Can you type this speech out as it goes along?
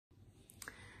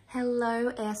Hello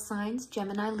air signs,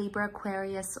 Gemini, Libra,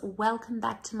 Aquarius. Welcome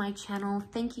back to my channel.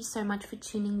 Thank you so much for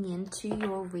tuning in to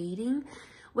your reading.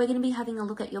 We're going to be having a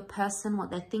look at your person, what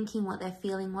they're thinking, what they're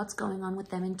feeling, what's going on with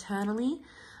them internally.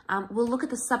 We'll look at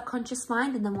the subconscious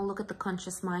mind and then we'll look at the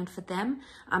conscious mind for them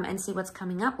and see what's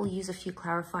coming up. We'll use a few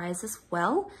clarifiers as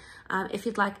well. If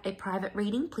you'd like a private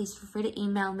reading, please feel free to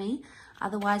email me.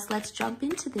 Otherwise, let's jump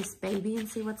into this baby and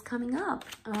see what's coming up.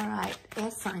 All right,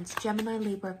 air signs, Gemini,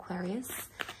 Libra, Aquarius.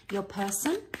 Your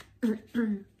person,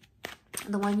 the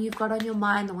one you've got on your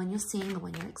mind, the one you're seeing, the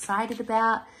one you're excited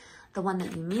about, the one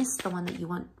that you miss, the one that you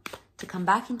want to come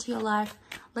back into your life.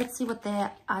 Let's see what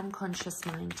their unconscious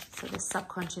mind, so their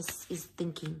subconscious, is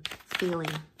thinking, feeling.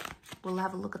 We'll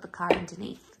have a look at the card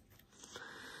underneath.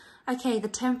 Okay, the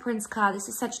Temperance card. This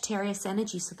is Sagittarius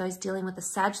energy, so those dealing with the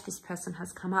Sag, this person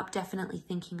has come up, definitely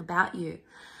thinking about you.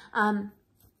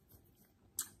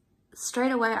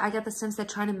 Straight away, I get the sense they're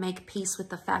trying to make peace with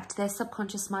the fact their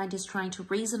subconscious mind is trying to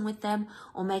reason with them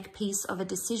or make peace of a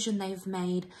decision they've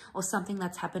made or something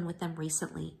that's happened with them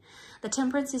recently. The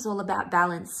Temperance is all about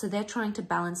balance, so they're trying to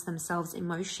balance themselves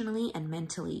emotionally and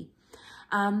mentally.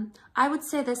 I would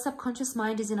say their subconscious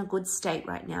mind is in a good state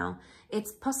right now.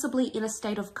 It's possibly in a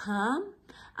state of calm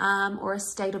or a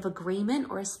state of agreement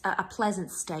or a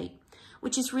pleasant state,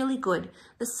 which is really good.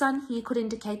 The Sun here could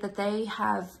indicate that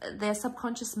their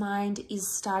subconscious mind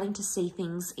is starting to see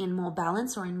things in more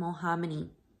balance or in more harmony.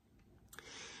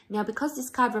 Now, because this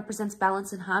card represents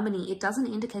balance and harmony, it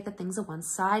doesn't indicate that things are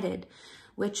one-sided,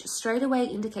 which straight away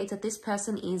indicates that this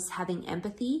person is having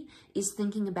empathy, is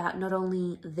thinking about not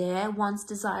only their wants,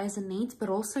 desires, and needs, but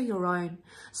also your own.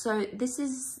 So this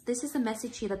is a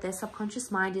message here that their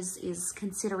subconscious mind is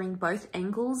considering both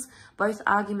angles, both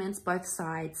arguments, both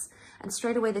sides. And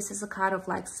straight away, this is a card of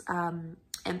like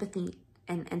empathy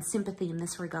and sympathy in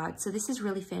this regard. So this is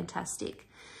really fantastic.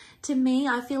 To me,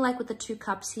 I feel like with the Two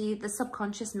Cups here, the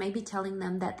subconscious may be telling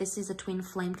them that this is a twin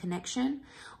flame connection,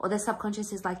 or the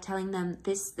subconscious is like telling them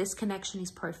this connection is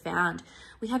profound.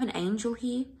 We have an angel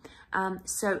here,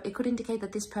 so it could indicate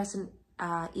that this person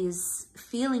is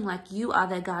feeling like you are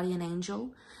their guardian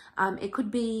angel. It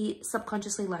could be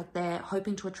subconsciously like they're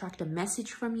hoping to attract a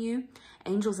message from you.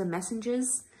 Angels are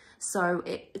messengers. So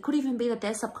it could even be that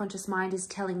their subconscious mind is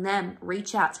telling them,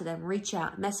 reach out to them, reach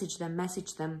out, message them,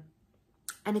 message them.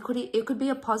 And it could be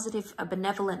a positive, a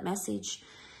benevolent message,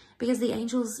 because the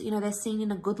angels, you know, they're seen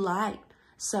in a good light.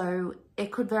 So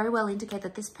it could very well indicate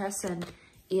that this person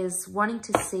is wanting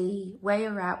to see where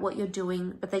you're at, what you're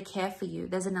doing, but they care for you.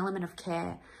 There's an element of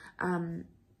care.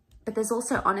 But there's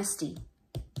also honesty.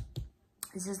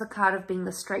 This is the card of being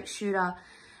the straight shooter,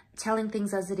 telling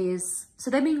things as it is.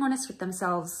 So they're being honest with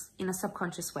themselves in a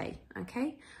subconscious way,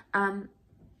 okay?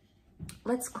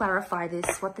 Let's clarify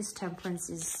this, what this Temperance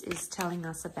is telling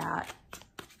us about.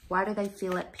 Why do they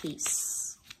feel at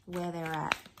peace where they're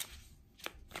at?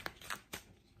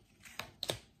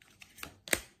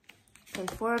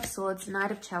 Okay, Four of Swords, Knight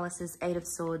of Chalices, Eight of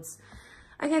Swords.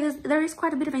 Okay, there is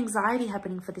quite a bit of anxiety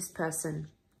happening for this person.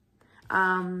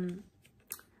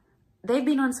 They've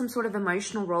been on some sort of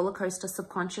emotional roller coaster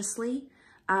subconsciously.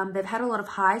 They've had a lot of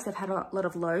highs, they've had a lot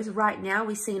of lows. Right now,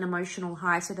 we see an emotional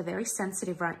high, so they're very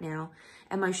sensitive right now,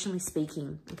 emotionally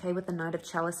speaking, okay, with the Knight of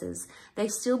Chalices. They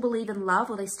still believe in love,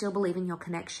 or they still believe in your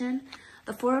connection.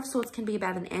 The Four of Swords can be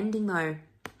about an ending, though,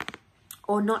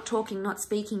 or not talking, not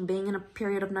speaking, being in a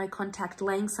period of no contact,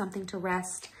 laying something to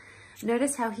rest.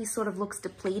 Notice how he sort of looks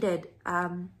depleted.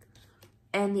 And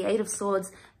the Eight of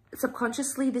Swords,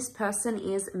 subconsciously, this person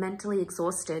is mentally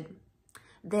exhausted.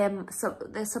 Their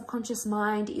subconscious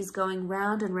mind is going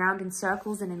round and round in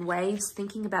circles and in waves,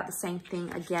 thinking about the same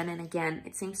thing again and again.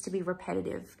 It seems to be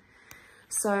repetitive.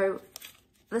 So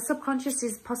the subconscious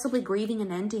is possibly grieving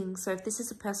an ending. So if this is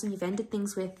a person you've ended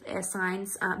things with, air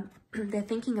signs, they're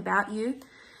thinking about you.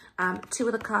 Two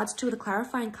of the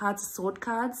clarifying cards are sword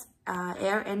cards.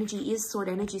 Air energy is sword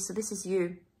energy, so this is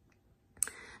you.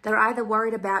 They're either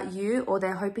worried about you or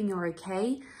they're hoping you're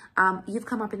okay. You've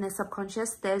come up in their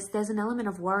subconscious. There's an element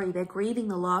of worry. They're grieving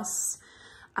the loss.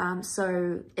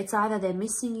 So it's either they're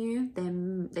missing you,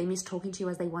 they miss talking to you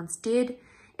as they once did.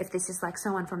 If this is like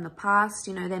someone from the past,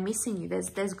 you know, they're missing you.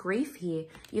 There's grief here.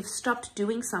 You've stopped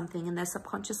doing something and their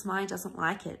subconscious mind doesn't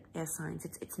like it, air signs.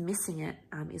 It's missing it,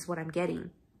 is what I'm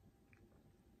getting.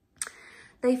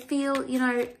 They feel, you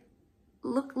know,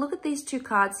 look at these two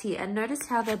cards here and notice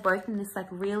how they're both in this like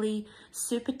really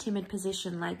super timid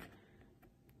position. Like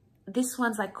this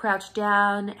one's like crouched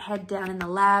down, head down in the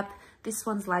lap. This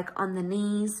one's like on the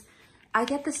knees. I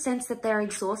get the sense that they're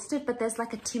exhausted, but there's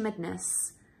like a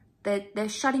timidness. They're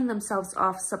shutting themselves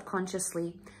off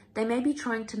subconsciously. They may be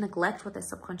trying to neglect what their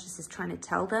subconscious is trying to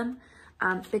tell them.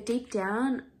 But deep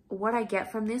down, what I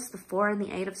get from this, the 4 and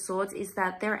the 8 of Swords, is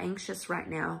that they're anxious right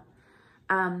now.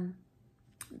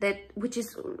 Which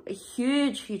is a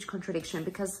huge, huge contradiction,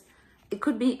 because it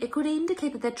could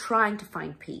indicate that they're trying to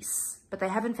find peace, but they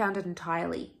haven't found it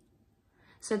entirely.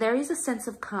 So there is a sense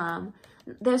of calm.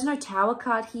 There's no Tower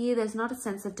card here. There's not a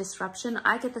sense of disruption.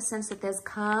 I get the sense that there's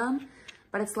calm,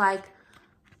 but it's like,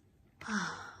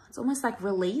 it's almost like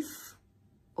relief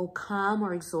or calm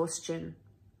or exhaustion.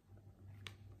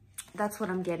 That's what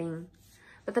I'm getting.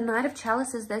 But the Knight of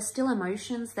Chalices, there's still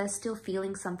emotions. There's still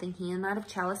feeling something here. Knight of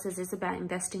Chalices is about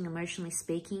investing emotionally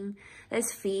speaking.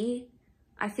 There's fear.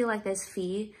 I feel like there's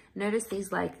fear. Notice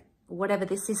these, like, whatever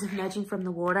this is emerging from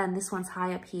the water, and this one's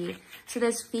high up here. So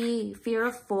there's fear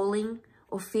of falling,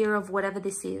 or fear of whatever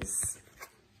this is.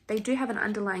 They do have an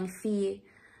underlying fear.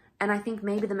 And I think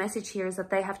maybe the message here is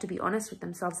that they have to be honest with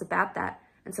themselves about that.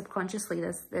 And subconsciously,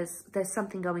 there's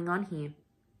something going on here.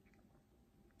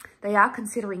 They are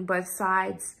considering both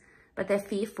sides, but they're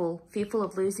fearful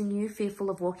of losing you, fearful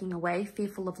of walking away,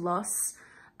 fearful of loss.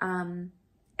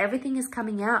 Everything is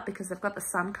coming out because they've got the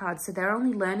Sun card. So they're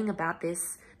only learning about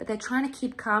this, but they're trying to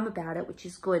keep calm about it, which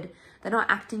is good. They're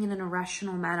not acting in an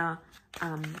irrational manner,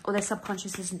 or their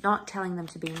subconscious is not telling them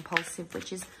to be impulsive,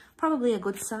 which is probably a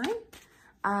good sign.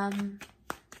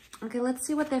 Okay, let's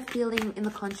see what they're feeling in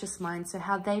the conscious mind. So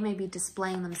how they may be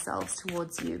displaying themselves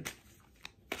towards you.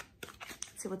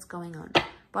 See what's going on.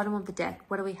 Bottom of the deck,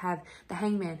 what do we have? The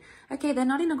Hangman. Okay, they're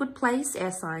not in a good place,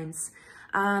 air signs.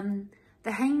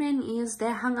 The Hangman is,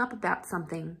 they're hung up about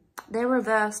something. They're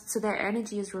reversed, so their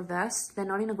energy is reversed. They're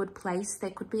not in a good place. They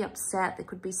could be upset, they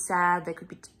could be sad, they could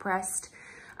be depressed.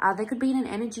 They could be in an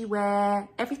energy where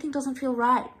everything doesn't feel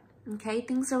right. Okay,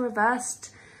 things are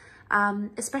reversed.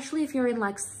 Especially if you're in,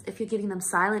 like, if you're giving them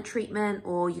silent treatment,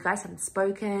 or you guys haven't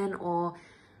spoken, or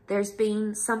there's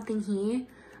been something here.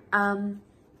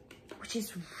 Which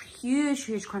is huge,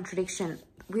 huge contradiction.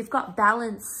 We've got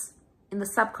balance in the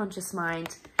subconscious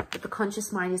mind, but the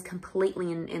conscious mind is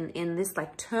completely in this,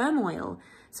 like, turmoil.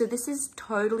 So this is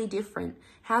totally different.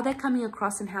 How they're coming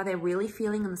across and how they're really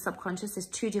feeling in the subconscious is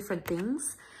 2 different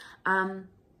things.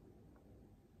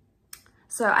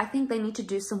 So I think they need to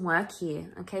do some work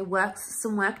here, okay?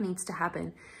 Some work needs to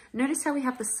happen. Notice how we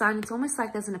have the Sun. It's almost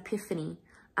like there's an epiphany.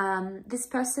 This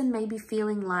person may be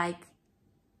feeling like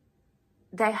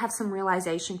they have some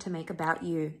realization to make about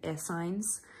you, air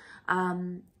signs.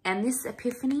 And this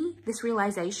epiphany, this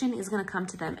realization is going to come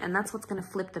to them, and that's what's going to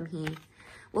flip them here.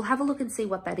 We'll have a look and see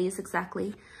what that is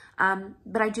exactly.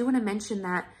 But I do want to mention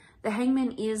that the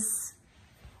Hangman is,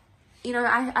 you know,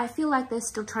 I feel like they're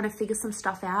still trying to figure some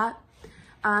stuff out.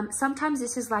 Sometimes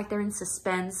this is like they're in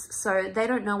suspense, so they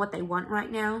don't know what they want right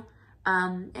now.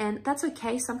 And that's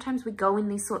okay. Sometimes we go in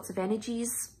these sorts of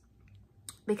energies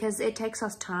because it takes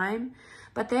us time.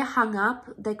 But they're hung up.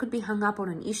 They could be hung up on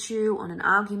an issue, on an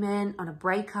argument, on a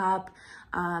breakup.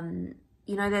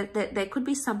 You know, there could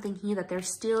be something here that they're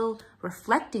still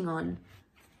reflecting on.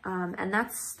 And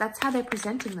that's how they're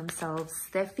presenting themselves.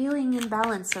 They're feeling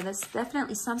imbalanced. So there's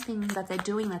definitely something that they're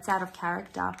doing that's out of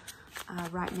character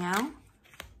right now.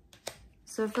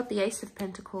 So we've got the Ace of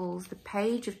Pentacles, the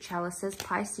Page of Chalices,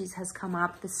 Pisces has come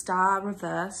up, the Star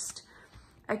reversed.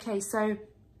 Okay, so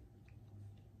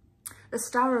the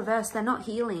Star reversed, they're not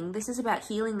healing. This is about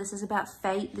healing. This is about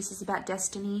fate. This is about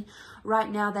destiny.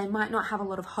 Right now, they might not have a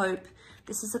lot of hope.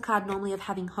 This is a card normally of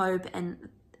having hope and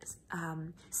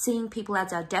seeing people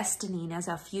as our destiny and as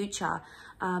our future.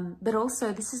 But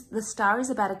also, the Star is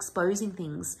about exposing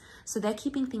things. So they're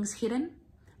keeping things hidden,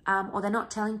 or they're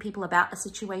not telling people about a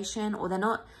situation, or they're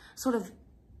not sort of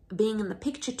being in the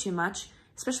picture too much,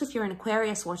 especially if you're an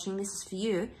Aquarius watching, this is for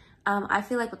you. I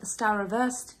feel like with the Star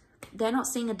reversed, they're not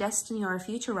seeing a destiny or a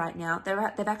future right now.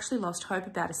 They've actually lost hope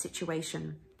about a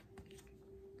situation.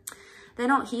 They're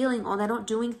not healing, or they're not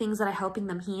doing things that are helping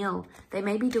them heal. They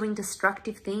may be doing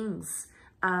destructive things,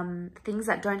 things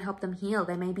that don't help them heal.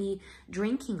 They may be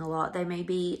drinking a lot. They may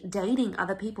be dating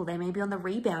other people. They may be on the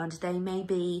rebound. They may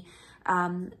be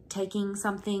taking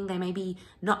something. They may be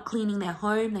not cleaning their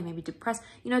home. They may be depressed.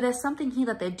 You know, there's something here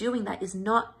that they're doing that is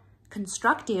not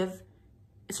constructive.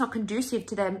 It's not conducive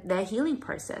to their healing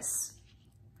process.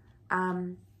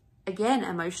 Again,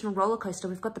 emotional roller coaster.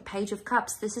 We've got the Page of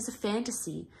Cups. This is a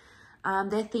fantasy.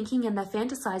 They're thinking and they're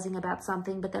fantasizing about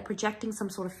something, but they're projecting some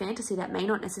sort of fantasy that may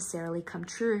not necessarily come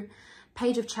true.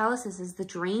 Page of Chalices is the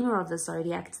dreamer of the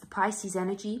zodiac. It's the Pisces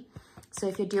energy. So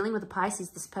if you're dealing with a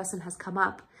Pisces, this person has come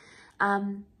up.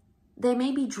 They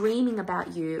may be dreaming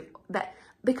about you, but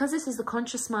because this is the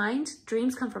conscious mind,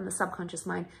 dreams come from the subconscious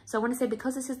mind. So I want to say,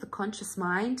 because this is the conscious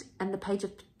mind and the Page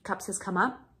of Cups has come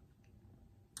up.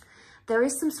 There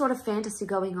is some sort of fantasy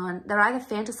going on. They're either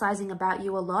fantasizing about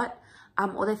you a lot,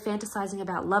 or they're fantasizing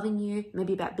about loving you,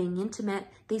 maybe about being intimate,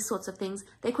 these sorts of things.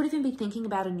 They could even be thinking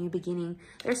about a new beginning.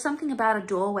 There's something about a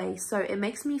doorway. So it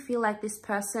makes me feel like this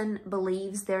person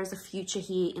believes there is a future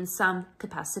here in some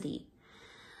capacity.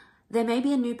 There may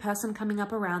be a new person coming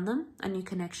up around them, a new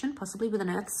connection, possibly with an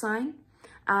earth sign.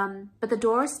 But the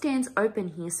door stands open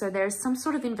here. So there's some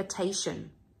sort of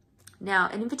invitation. Now,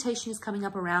 an invitation is coming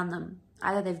up around them.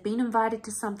 Either they've been invited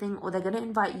to something or they're going to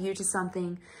invite you to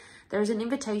something. There's an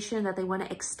invitation that they want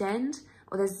to extend,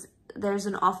 or there's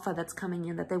an offer that's coming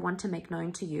in that they want to make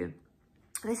known to you.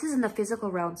 This is in the physical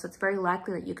realm, so it's very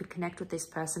likely that you could connect with this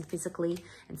person physically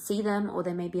and see them, or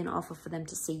there may be an offer for them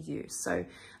to see you. So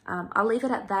I'll leave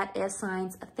it at that, air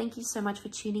signs. Thank you so much for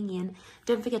tuning in.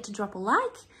 Don't forget to drop a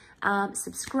like,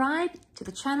 subscribe to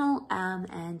the channel,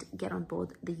 and get on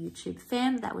board the YouTube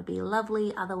fam. That would be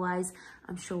lovely. Otherwise,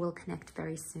 I'm sure we'll connect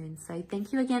very soon. So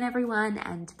thank you again, everyone,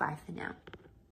 and bye for now.